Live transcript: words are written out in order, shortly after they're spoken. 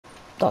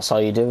That's how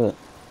you do it.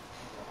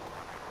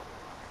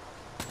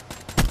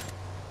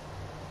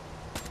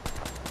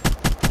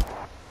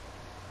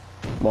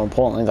 More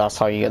importantly, that's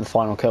how you get the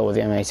final kill with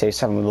the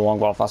M8A7 with the long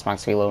barrel, fast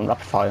max reload and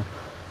rapid fire.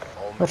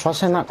 I'll try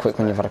saying that quick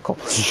when you've had a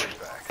couple.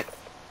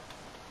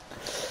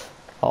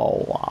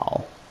 Oh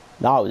wow,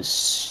 that was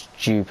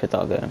stupid,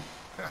 that game.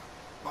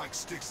 Like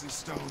sticks and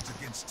stones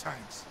against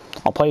tanks.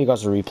 I'll play you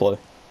guys a replay.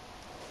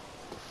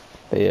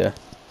 But yeah,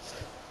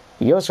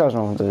 you guys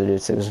know what to do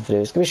to this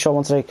video. It's gonna be a short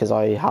one today because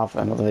I have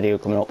another video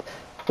coming up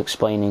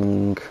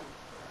explaining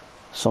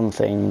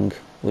something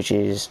which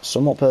is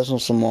somewhat personal,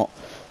 somewhat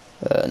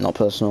not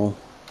personal.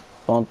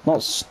 Well,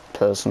 not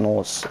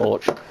personal as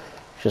such.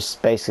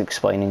 Just basically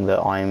explaining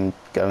that I'm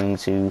going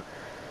to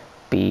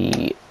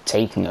be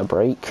taking a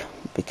break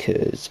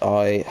because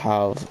I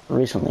have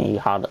recently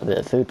had a bit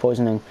of food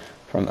poisoning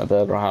from a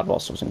burger I had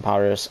whilst I was in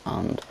Paris,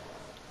 and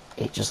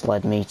it just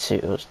led me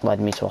to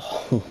a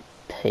whole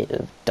pit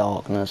of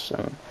darkness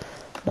and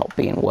not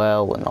being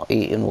well and not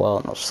eating well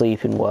and not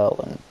sleeping well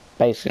and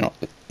basically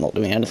not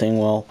doing anything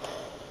well.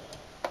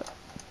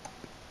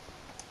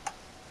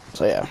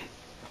 So yeah,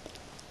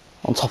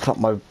 on top of that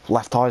my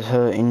left eye's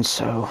hurting,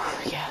 so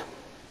yeah,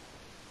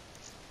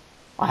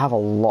 I have a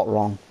lot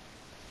wrong.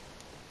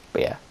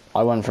 But yeah,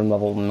 I went from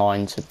level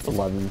 9 to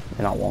 11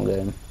 in that one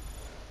game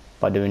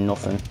by doing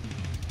nothing.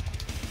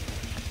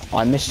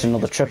 I missed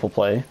another triple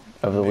play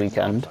over the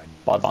weekend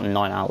by about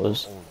 9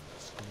 hours,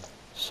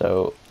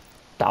 so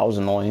that was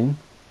annoying.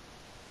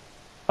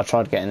 I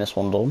tried getting this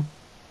one done.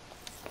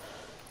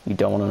 You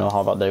don't want to know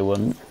how that day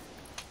went.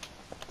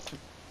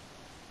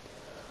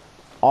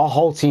 Our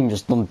whole team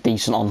just done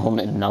decent on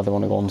hunting, and now they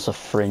want to go on to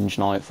Fringe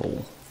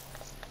Nightfall.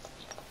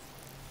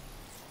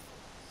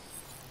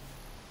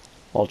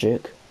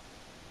 Logic.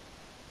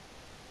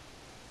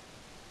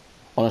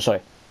 Oh no,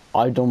 sorry,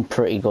 I done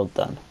pretty good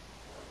then.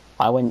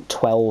 I went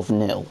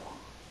 12-0,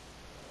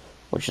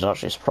 which is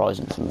actually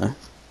surprising for me.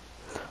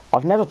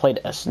 I've never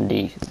played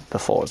S&D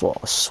before as well,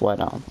 I swear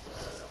down.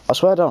 I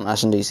swear down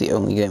S&D is the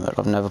only game that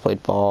I've never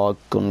played bar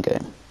gun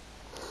game.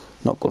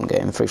 Not gun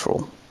game,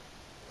 free-for-all.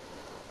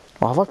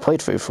 Well, have I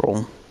played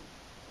free-for-all?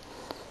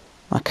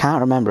 I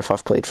can't remember if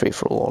I've played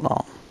free-for-all or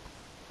not.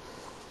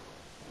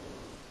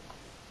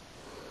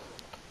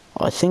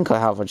 I think I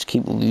have, I just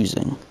keep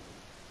losing.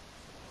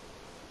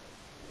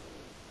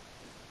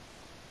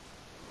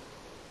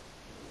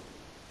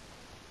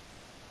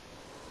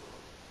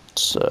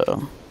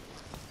 So,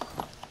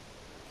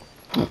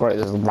 right,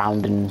 there's a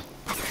round in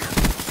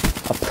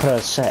a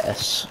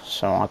process,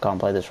 so I can't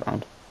play this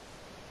round.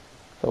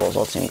 So what's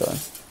our team going?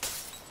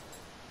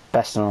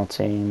 Best in our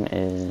team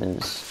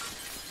is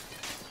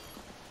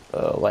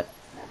what?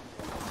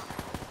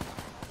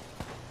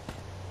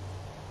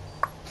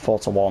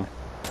 4-1.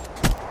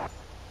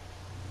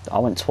 I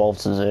went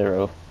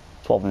 12-0,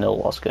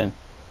 12-0 last game.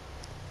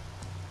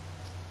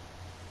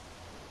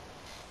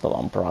 But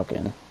I'm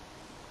bragging.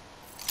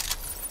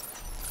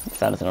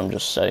 If anything, I'm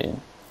just saying.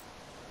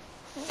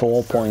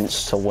 4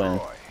 points to win.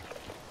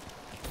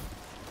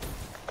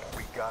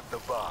 We got the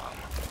bomb.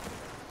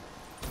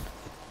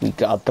 We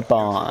got the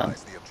bomb.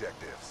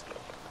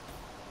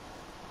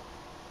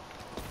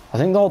 I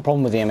think the whole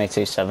problem with the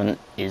M8A7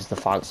 is the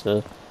fact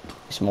that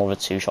it's more of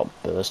a two-shot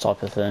burst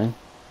type of thing.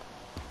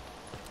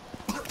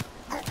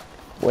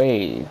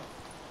 Wait.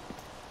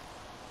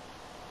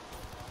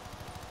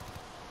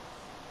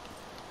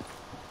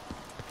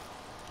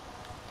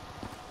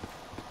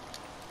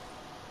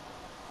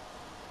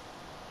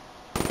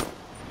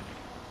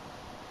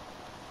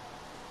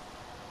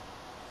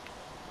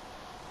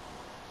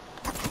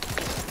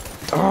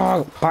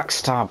 Oh,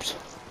 backstabbed.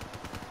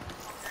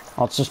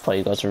 I'll just play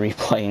you guys a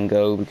replay and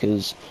go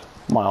because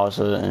my eyes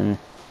are hurting.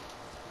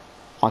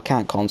 I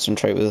can't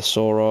concentrate with a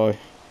sore eye.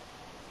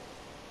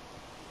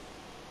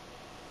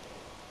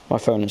 My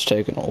phone has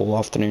taken all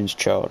afternoon to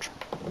charge.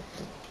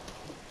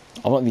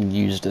 I've not even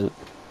used it.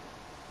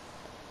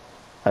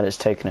 And it's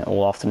taken it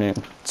all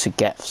afternoon to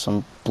get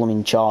some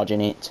blooming charge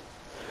in it.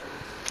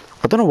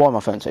 I don't know why my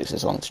phone takes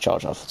this long to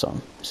charge half the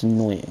time. It's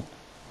annoying.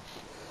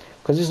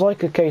 Because it's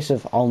like a case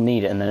of I'll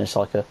need it and then it's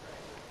like a,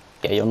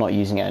 yeah, you're not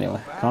using it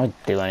anyway. Can I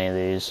do any of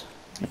these?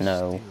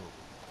 No.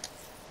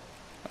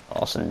 Oh,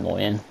 that's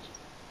annoying.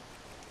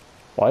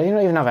 Why do you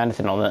not even have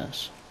anything on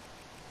this?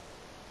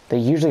 They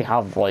usually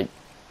have like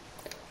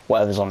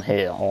whatever's on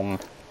here on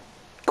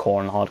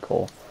core and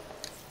hardcore.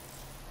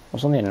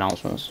 What's on the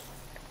announcements?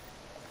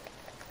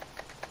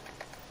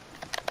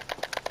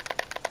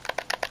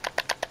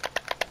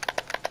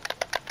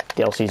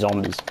 DLC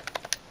zombies.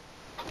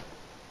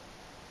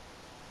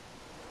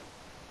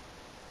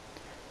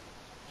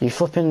 You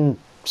flipping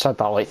said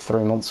that like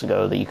 3 months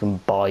ago that you can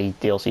buy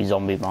DLC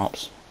zombie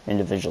maps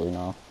individually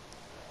now.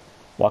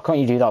 Why can't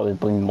you do that with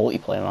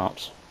multiplayer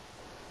maps?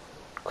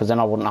 Because then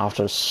I wouldn't have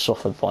to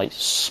suffer like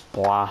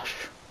Splash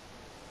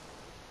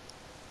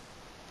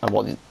and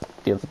what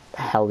the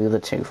other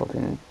two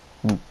fucking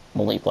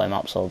multiplayer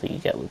maps are that you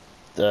get with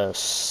the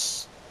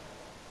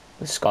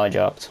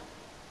Skyjacked.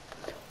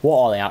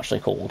 What are they actually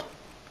called?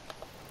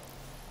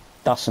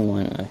 That's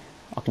annoying me.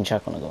 I can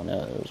check when I go on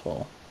there as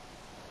well.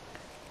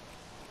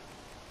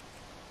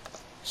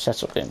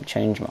 Setup game,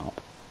 change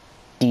map.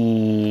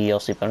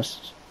 DLC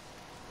bonuses.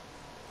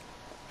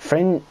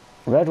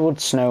 Redwood,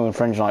 Snow, and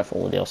Fringe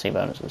Nightfall are DLC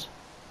bonuses.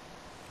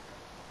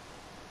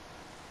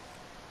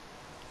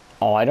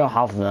 Oh, I don't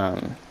have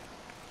them.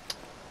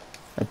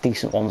 They're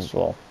decent ones as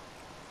well.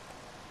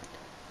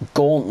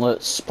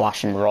 Gauntlet,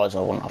 Splash, and Rise I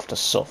wouldn't have to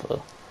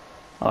suffer.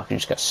 I can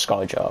just get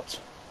Skyjacked.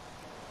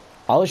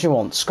 I literally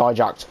want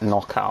Skyjacked,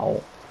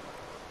 Knockout.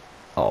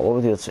 Oh, what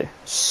were the other two?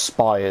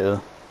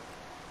 Spire.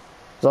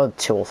 There's either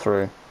 2 or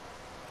 3.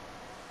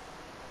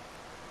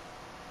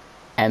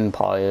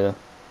 Empire.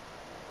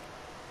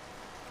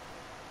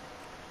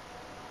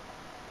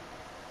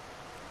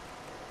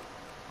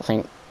 I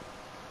think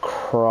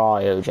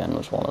Cryogen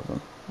was one of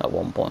them at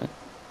one point.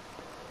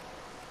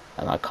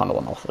 And I kind of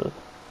went off of.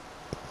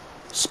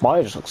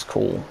 Spire just looks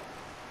cool.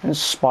 And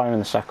Spire in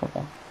the second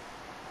one.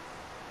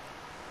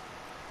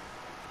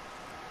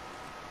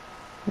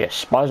 Yeah,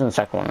 Spire's in the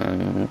second one,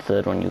 and in the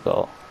third one you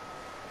got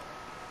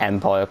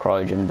Empire,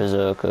 Cryogen,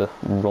 Berserker,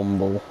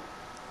 Rumble.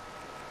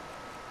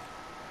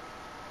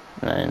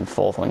 And then in the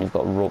fourth one you've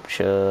got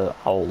Rupture,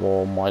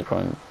 Outlaw, Micro,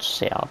 and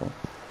Seattle.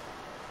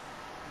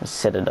 The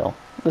Citadel.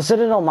 The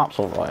Citadel map's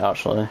alright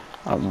actually.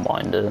 I don't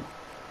mind it.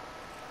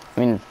 I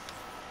mean,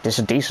 it's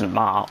a decent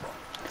map.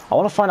 I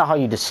want to find out how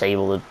you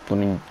disable the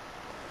blooming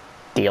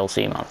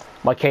DLC map.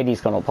 My KD's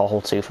gone up a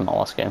whole 2 from my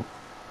last game.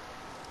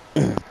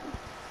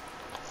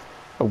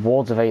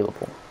 Awards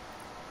available.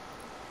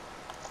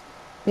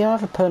 Yeah, I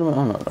have a permanent.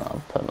 Oh no, I don't have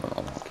a permanent.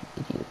 Oh, like an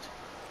idiot.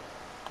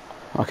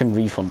 I can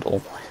refund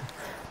all.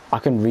 I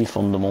can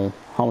refund them all.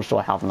 How much do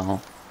I have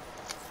now?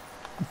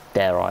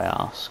 Dare I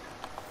ask?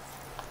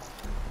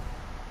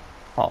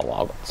 Oh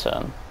wow, I've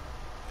got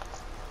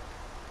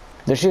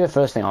literally the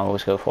first thing I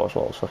always go for as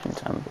well is fucking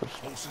Tempers.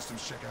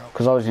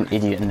 Because I was an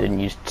idiot and didn't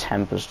use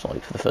Tempers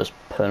like for the first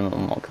permanent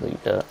unlock that you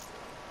get.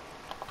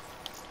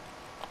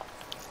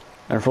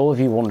 And for all of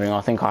you wondering, I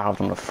think I have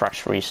done a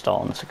fresh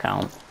restart on this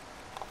account.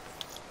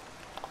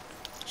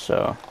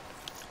 So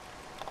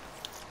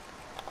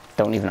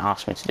don't even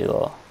ask me to do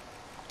that.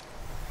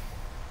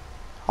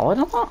 Have I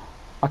done that?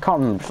 I can't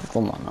remember if I've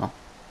done that now.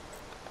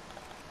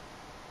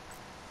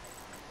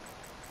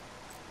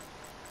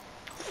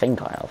 I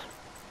think I have.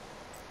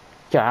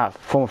 Yeah, I have.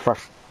 Form a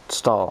fresh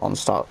start on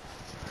start.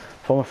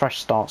 Form a fresh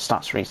start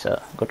stats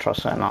reset. Good try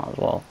saying that as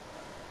well.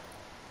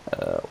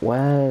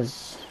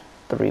 Where's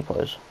the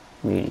replays?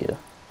 Media.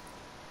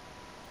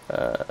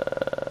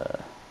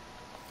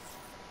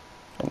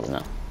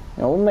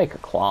 We'll make a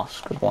class,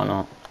 because why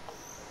not?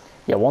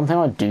 Yeah, one thing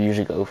I do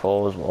usually go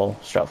for as well,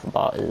 straight off the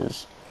bat,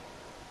 is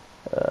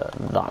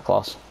that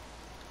class.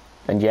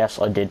 And yes,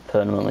 I did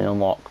permanently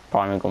unlock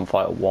Primary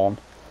Gunfighter 1.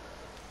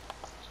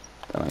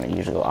 Then I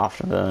usually go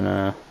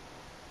Afterburner,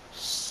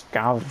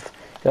 Scav.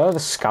 You know the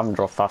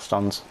Scavenger off fast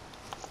stands?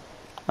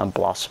 And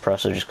Blast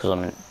Suppressor, just because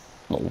I'm in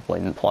a little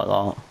wimp like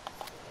that.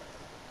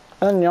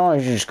 And you know,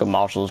 you just go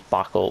Marshall's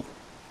back up.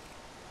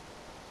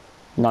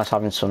 Nice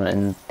having something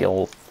in the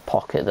old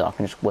pocket that I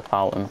can just whip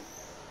out and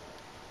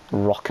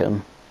rocket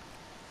them.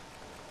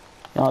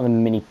 You know, like the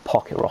mini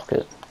pocket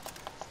rocket.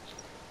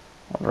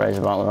 I'll raise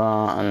about with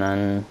that, and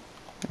then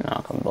you know,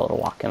 I can build a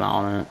whacking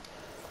on it.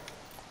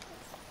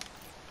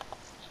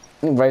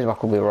 I think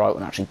Razorback will be alright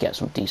when I actually get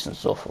some decent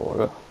stuff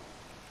for it.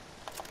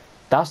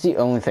 That's the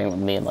only thing with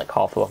me and like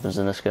half the weapons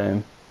in this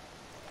game.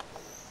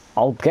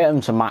 I'll get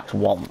them to max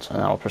once and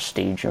then I'll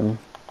prestige them.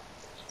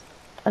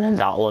 And then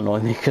that'll annoy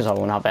me because I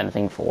won't have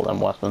anything for them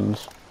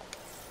weapons.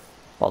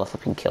 Or the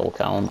flipping kill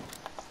count.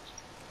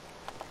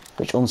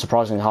 Which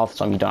unsurprisingly half the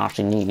time you don't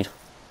actually need.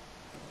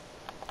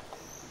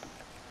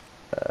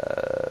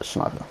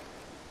 Sniper.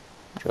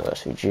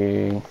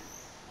 SVG.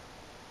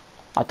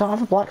 I don't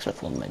have a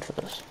blacksmith one made for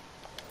this.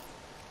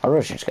 I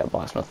really should just get a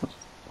blacksmith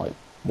like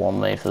one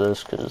made for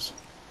this because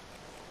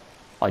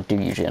I do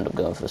usually end up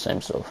going for the same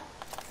stuff.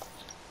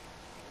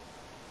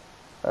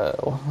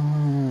 Go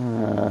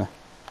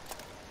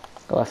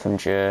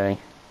FMJ,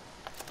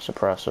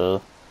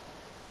 suppressor.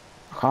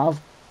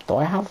 Do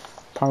I have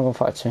Primary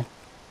Gunfighter 2?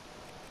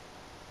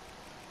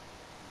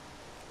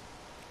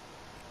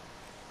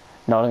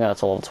 No, I don't think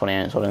that's all level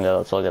 28, so I think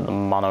that's all I get the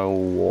Mono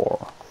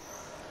War.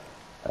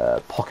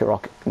 Pocket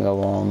Rocket can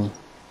go on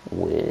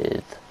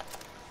with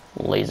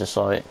Laser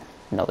Sight.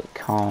 No, it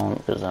can't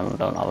because I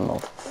don't have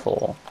enough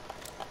for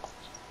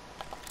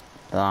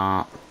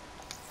that.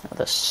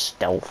 The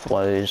Stealth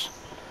Woes.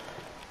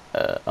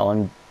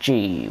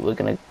 LMG, we're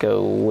gonna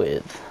go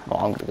with. Well,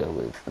 I'm gonna go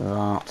with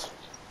that.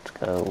 Let's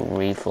go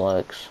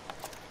Reflex,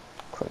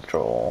 Quick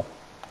Draw,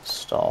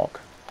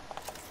 Stock,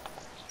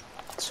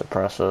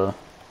 Suppressor.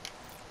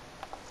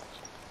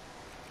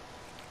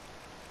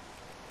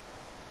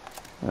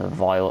 The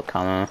Violet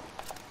Camo.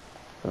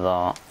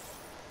 That.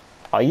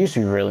 I used to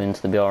be really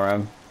into the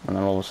BRM, and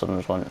then all of a sudden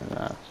just went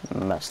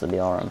and messed the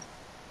BRM.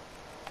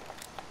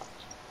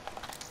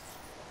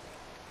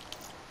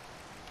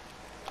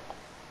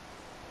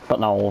 But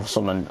now all of a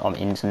sudden I'm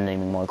into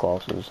naming my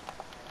classes.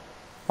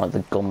 Like the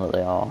gun that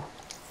they are.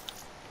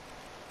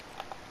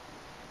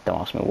 Don't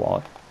ask me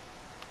why.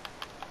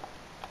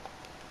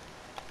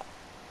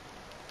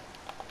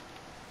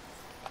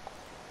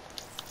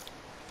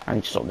 I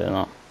need to stop doing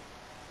that.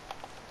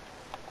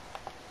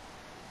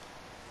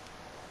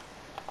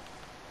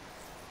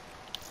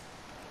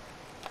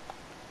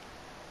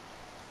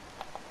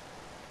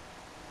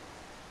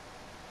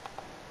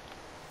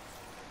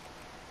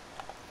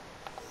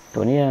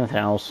 Do I need anything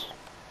else?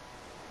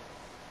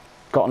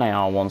 Got an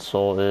AR1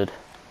 sorted.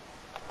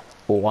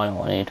 But why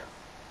not I need?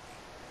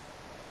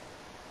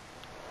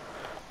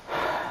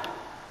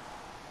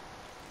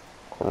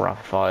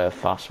 Rapid fire,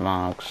 fast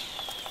mags,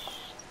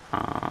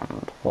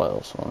 and what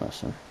else am I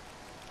missing?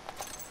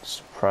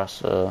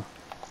 Suppressor.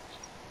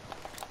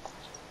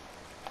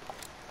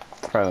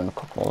 Throw in a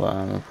couple of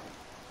them.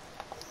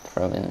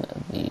 Throw in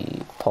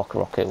the pocket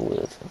rocket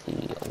with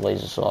the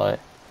laser sight.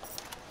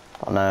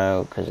 I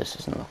know, because this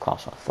isn't the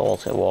class I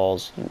thought it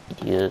was, you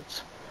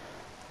idiot.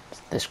 It's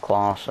this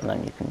class, and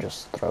then you can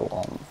just throw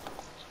on.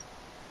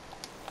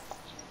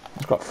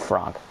 It's got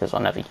frag, because I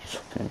never use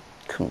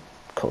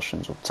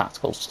concussions or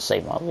tacticals to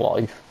save my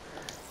life.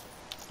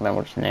 And then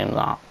we'll just name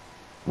that,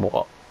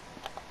 what?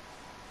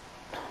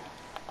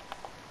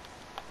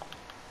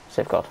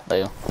 Safeguard,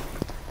 there you go.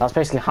 That's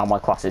basically how my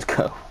classes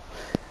go.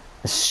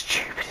 As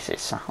stupid as it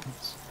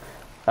sounds.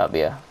 But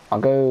yeah, I'll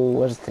go,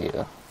 where's the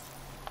theatre?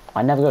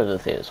 I never go to the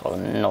theatre, so I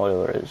have no idea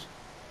where it is.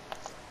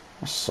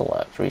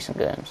 Select recent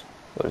games.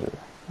 What is it?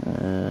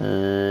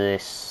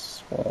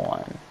 This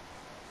one.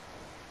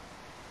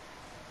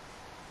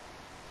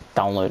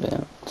 Downloading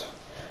it.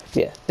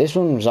 Yeah, this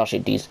one was actually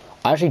decent.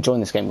 I actually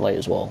joined this game late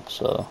as well,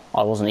 so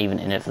I wasn't even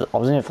in it for, I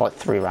was in it for like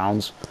 3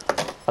 rounds. I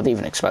didn't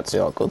even expect to see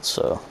how good,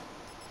 so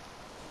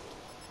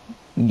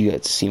you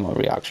get to see my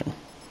reaction.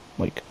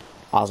 Like,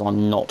 as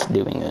I'm not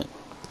doing it.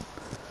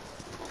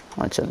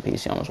 I'd turn the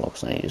PC on as well,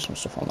 because I need to do some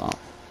stuff on that.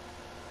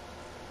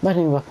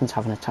 Many weapons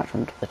have an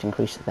attachment that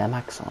increases their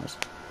mag size.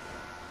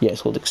 Yeah,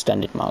 it's called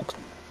extended mag.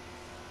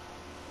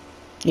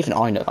 Even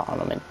I know that,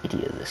 and I'm an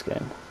idiot at this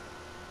game.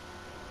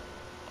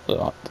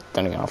 But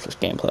then again, after this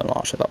gameplay, I'm not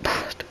actually that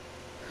bad.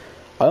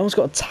 I almost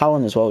got a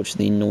Talon as well, which is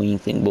the annoying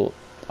thing, but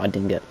I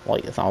didn't get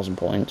like 1,000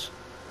 points.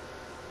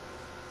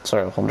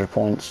 Sorry, 100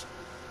 points.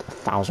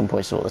 1,000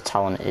 points is what the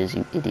Talon is,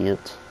 you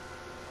idiot.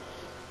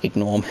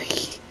 Ignore me.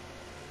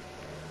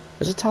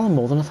 Is a Talon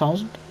more than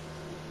 1,000?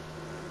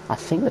 I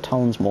think the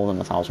Talon's more than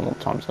 1,000 one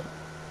times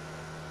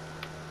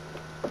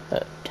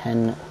though.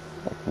 10,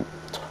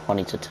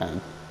 20 to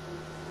 10.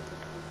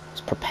 It's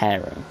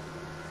preparing.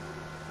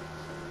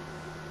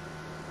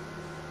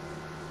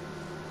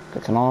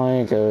 Okay, can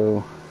I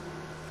go?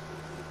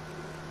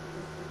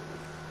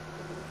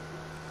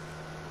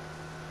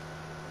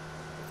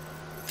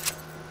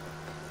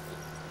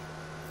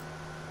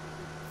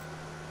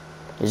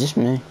 Is this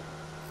me?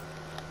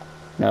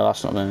 No,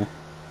 that's not me.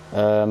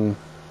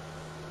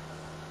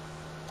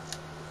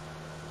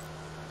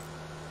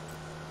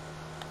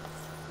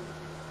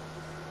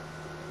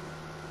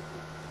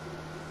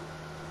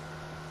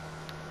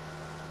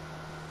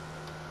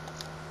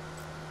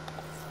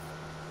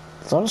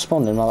 So I just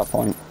spawned in at that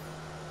point.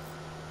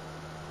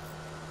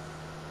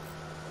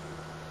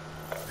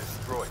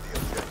 Destroy the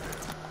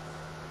objective.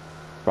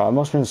 Right, I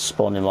must have been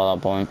spawned in at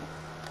that point.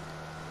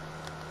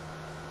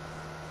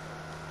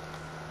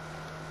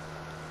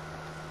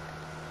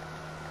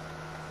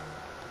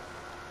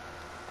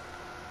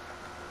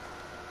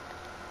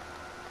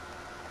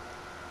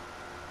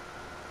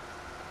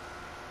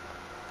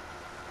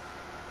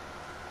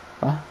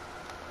 Huh?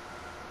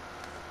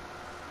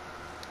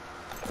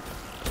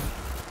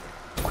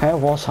 Where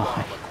was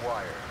I?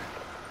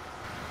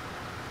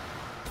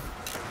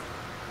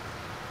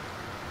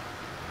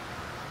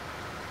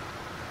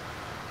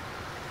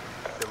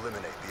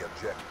 Eliminate the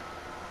objective.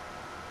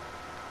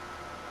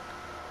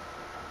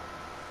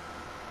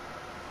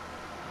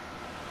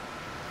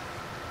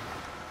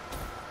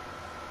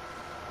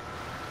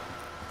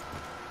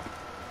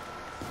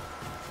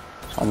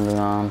 Something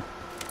on.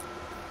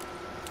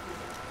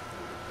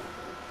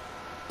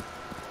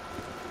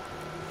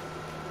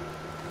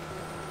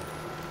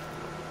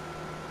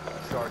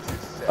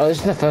 Oh, this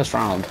is the first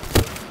round.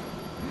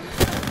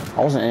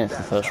 I wasn't in it for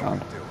the first round.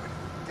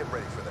 Get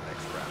ready for the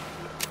next round.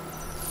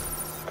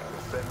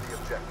 Defend the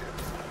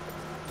objectives.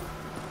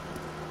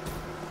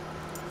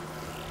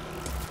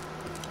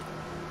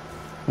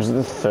 Was it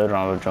the third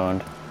round I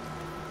joined?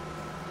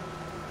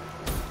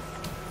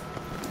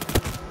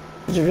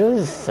 Is it really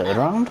the third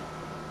round?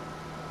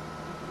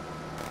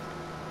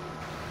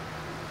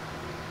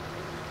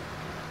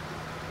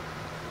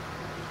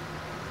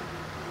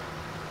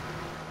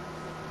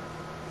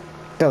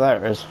 Oh,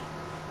 there it is.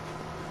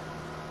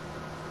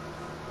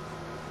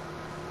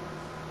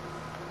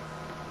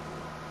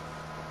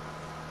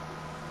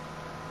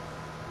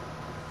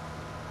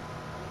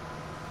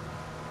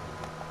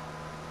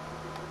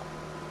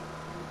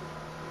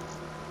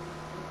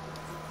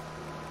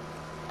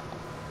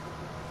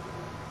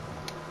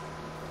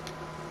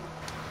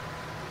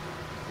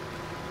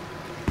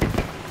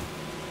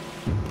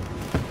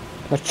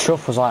 What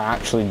chuff was I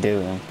actually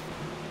doing?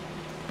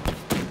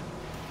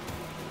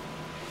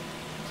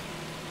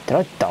 Did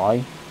I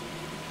die?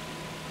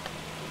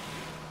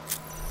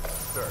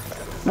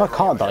 No, I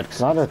can't die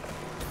because I had a...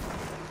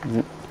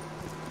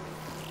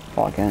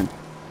 What again?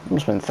 It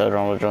must have been the third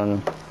round of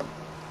joining.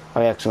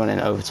 Oh yeah, because we went in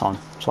overtime,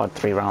 so I had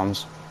 3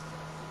 rounds.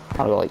 I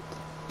got like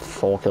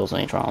 4 kills in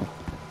each round.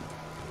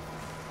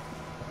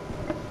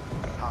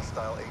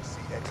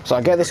 So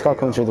I get this guy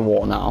coming through the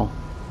water now.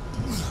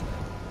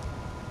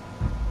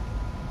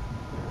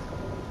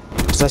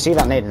 So I see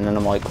that nade and then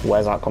I'm like,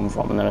 where's that come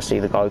from? And then I see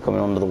the guy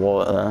coming under the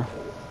water there.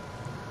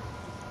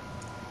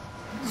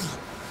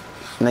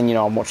 And then, you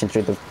know, I'm watching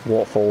through the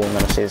waterfall and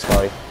then I see this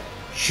guy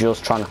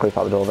just trying to creep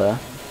out the door there.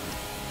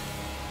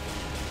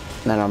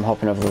 And then I'm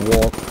hopping over the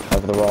wall,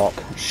 over the rock,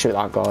 shoot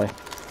that guy.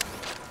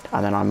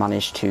 And then I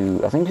manage to,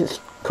 I think it's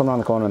come around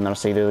the corner and then I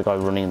see the other guy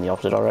running in the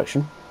opposite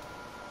direction.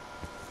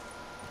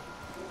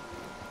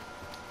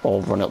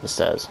 Or run up the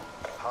stairs.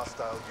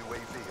 Hostile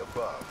UAV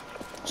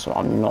above. So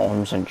I'm not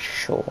 100%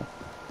 sure.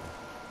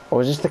 Or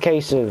was this the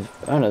case of...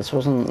 Oh no, this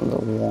wasn't the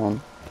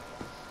one.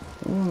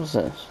 What was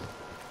this?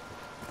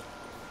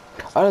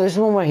 Oh no, this is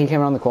the one where he came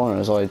around the corner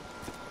as I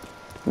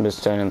was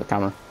turning the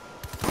camera.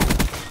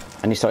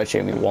 And he started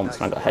shooting me once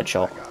and I got a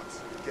headshot.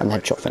 And the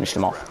headshot finished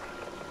him off.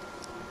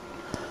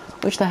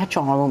 Which the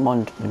headshot, I won't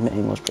mind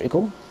admitting, was pretty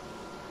cool.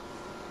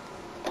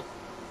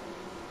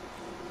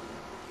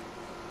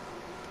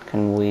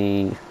 Can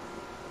we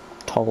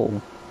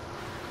toggle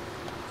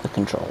the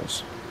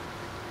controls?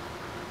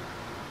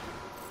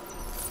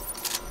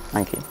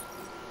 Thank you.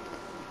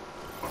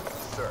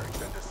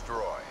 Search and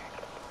destroy.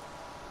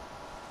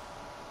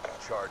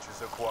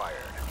 Charges acquired.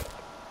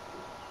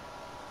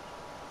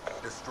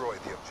 Destroy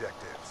the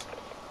objectives.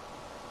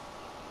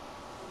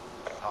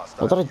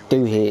 What did I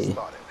do here?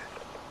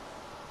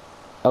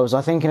 Oh, was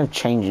I thinking of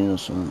changing or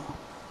something?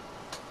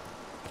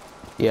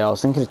 Yeah, I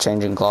was thinking of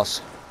changing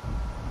class.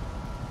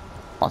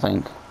 I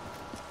think.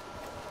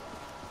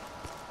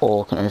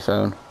 Or can I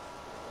phone?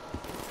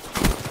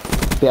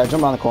 Yeah, I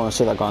jump around the corner,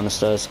 see that guy on the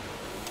stairs.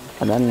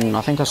 And then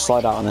I think I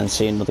slide out and then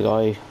see another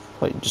guy,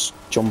 like, just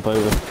jump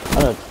over.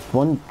 I don't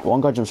know, one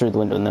guy jumps through the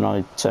window and then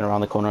I turn around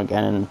the corner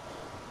again and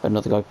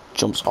another guy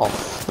jumps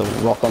off the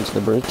rock onto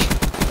the bridge.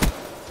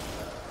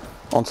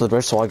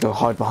 So I go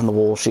hide behind the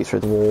wall, shoot through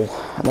the wall.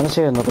 And then I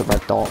see another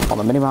red dot on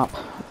the minimap.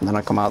 And then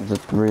I come out of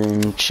the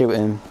room, shoot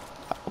him.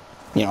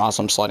 You know, as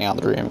I'm sliding out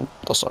of the room,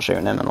 I'll start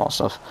shooting him and all that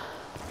stuff.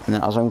 And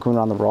then as I'm coming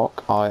around the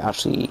rock, I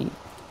actually...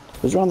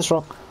 Was around this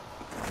rock?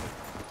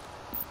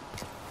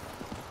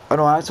 Oh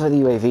no, I activated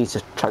the UAV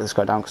to track this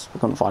guy down because we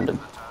couldn't find him.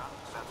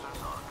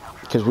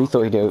 Because we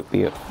thought he'd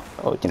be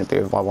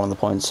over by one of the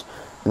points.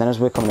 And then as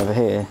we're coming over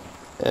here,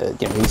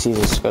 you know, he sees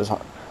us, goes,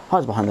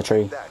 hides behind the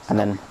tree, and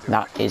then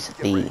that is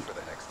the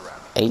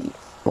 8th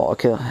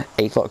lot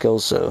of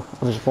kills, so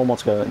there's 4 more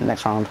to go in the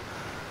next round.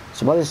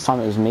 So by this time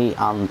it was me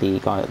and the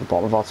guy at the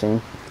bottom of our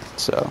team,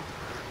 so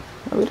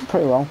we did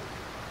pretty well.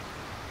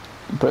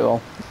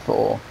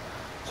 For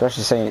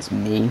especially saying it's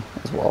me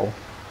as well.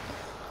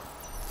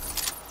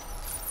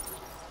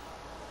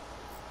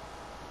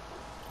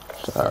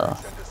 So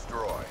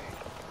destroy.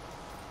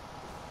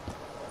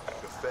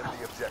 Defend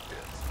the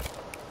objectives.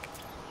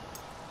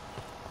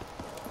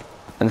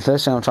 and the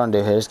first thing I'm trying to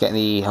do here is get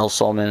the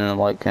Hellstorm in and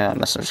like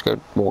just go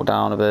walk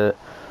down a bit,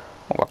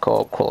 walk back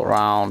up, crawl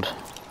around.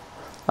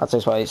 That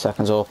takes about 8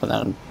 seconds up and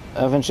then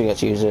I eventually get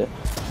to use it.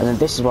 And then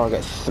this is where I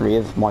get 3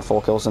 of my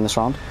 4 kills in this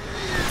round.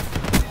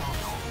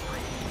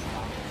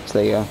 So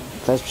there you go.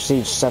 There's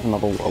Prestige 7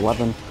 level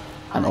 11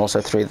 and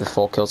also 3 of the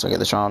 4 kills I get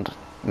this round,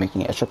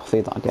 making it a triple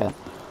feed that I get.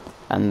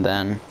 And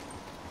then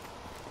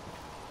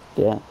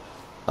yeah.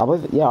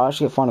 I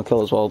actually get final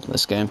kill as well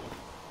this game.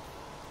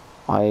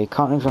 I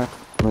can't exactly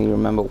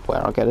remember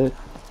where I get it.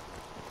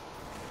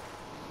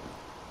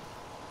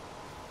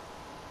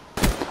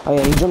 Oh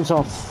yeah, he jumps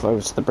off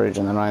over to the bridge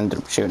and then I ended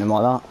up shooting him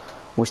like that,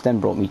 which then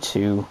brought me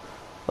to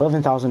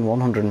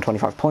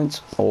 11,125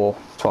 points, or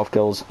 12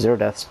 kills, 0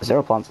 deaths,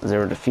 0 plants,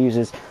 0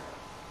 defuses.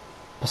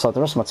 Besides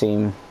the rest of my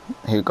team,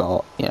 who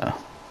got, yeah,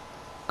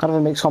 kind of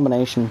a mixed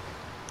combination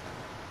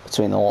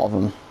between a lot of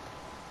them.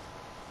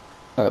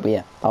 But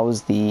yeah, that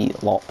was the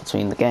lot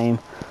between the game,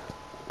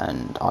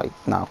 and I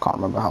now can't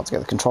remember how to get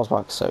the controls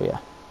back, so yeah.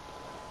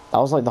 That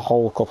was like the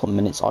whole couple of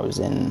minutes I was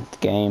in the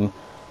game.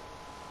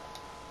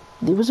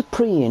 It was a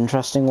pretty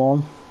interesting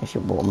one, if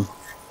you're born.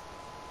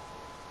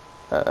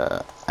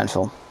 And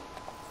film.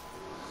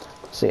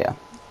 So yeah,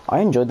 I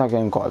enjoyed that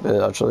game quite a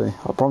bit actually.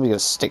 I'll probably gonna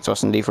stick to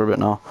S&D for a bit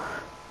now.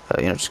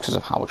 You know, just because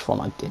of how much fun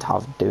I did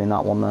have doing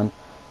that one then.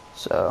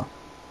 So,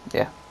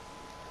 yeah.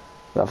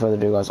 Without further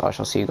ado guys, I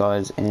shall see you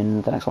guys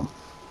in the next one.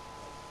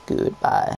 Goodbye.